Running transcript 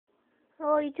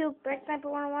Hello YouTube, Red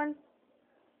Sniper 101.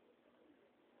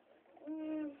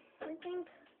 I think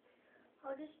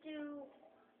I'll just do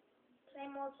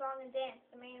same old song and dance,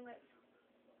 the main riff.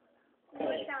 See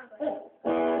what it sounds like.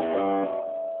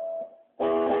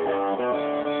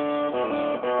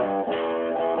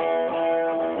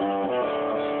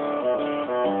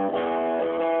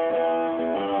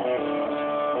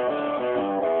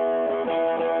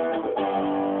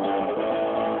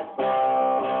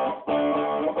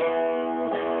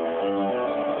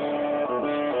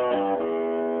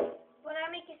 But I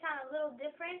make it sound a little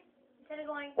different. Instead of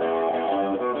going, I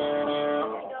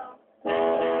go.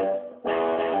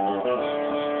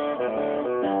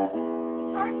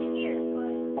 It's hard to hear, but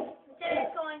instead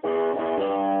of going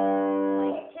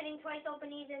like hitting twice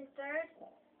open E's and third,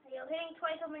 I go hitting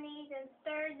twice open E's and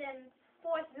third and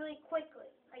fourth really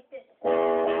quickly, like this.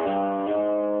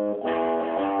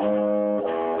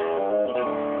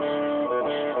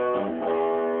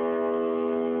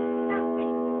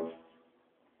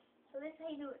 So this is how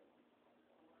you do it.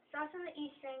 Starts on the E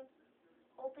string,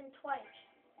 open twice.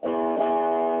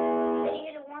 Then you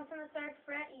hit it once on the 3rd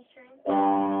fret E string.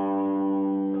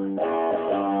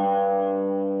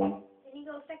 Then you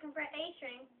go 2nd fret A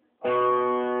string.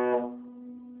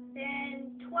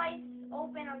 Then twice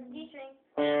open on the D string.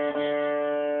 So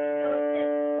it's this.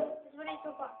 This is what it is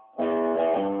so far.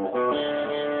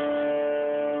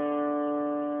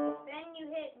 Then you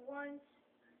hit once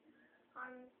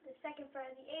on the 2nd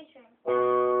fret of the A string.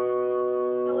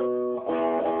 So it's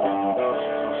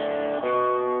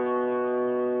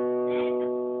then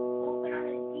open on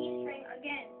the D string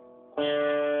again.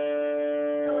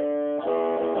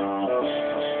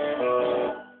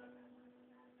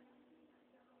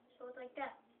 So it's like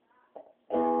that.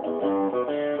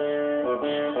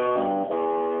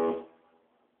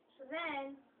 So then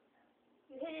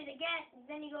you hit it again.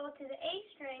 Then you go to the A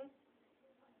string.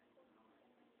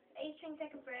 A string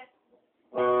 2nd fret.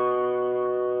 Then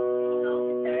you go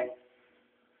to 3rd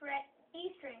fret E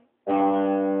string.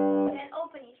 Then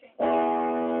open E string.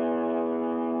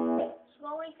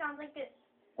 Slowly sounds like this.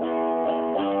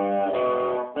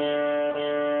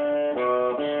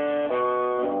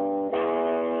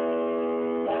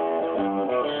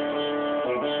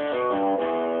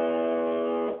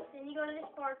 Then you go to this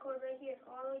bar chord right here,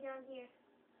 all the way down here.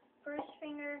 1st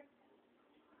finger,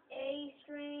 A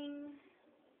string,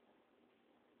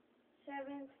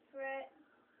 7th fret,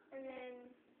 and then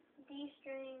D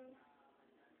string,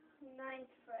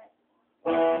 9th fret. So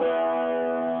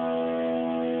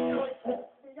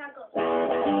this is how it goes.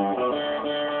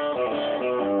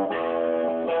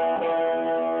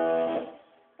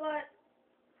 But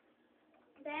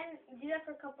then you do that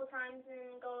for a couple times and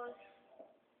it goes.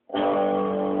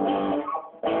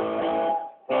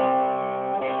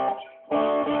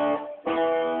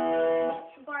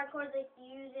 Bar chords like you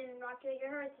use in Rock You Like a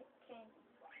Hurricane.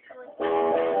 So it's a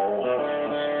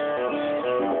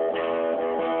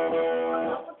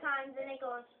couple times and it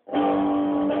goes.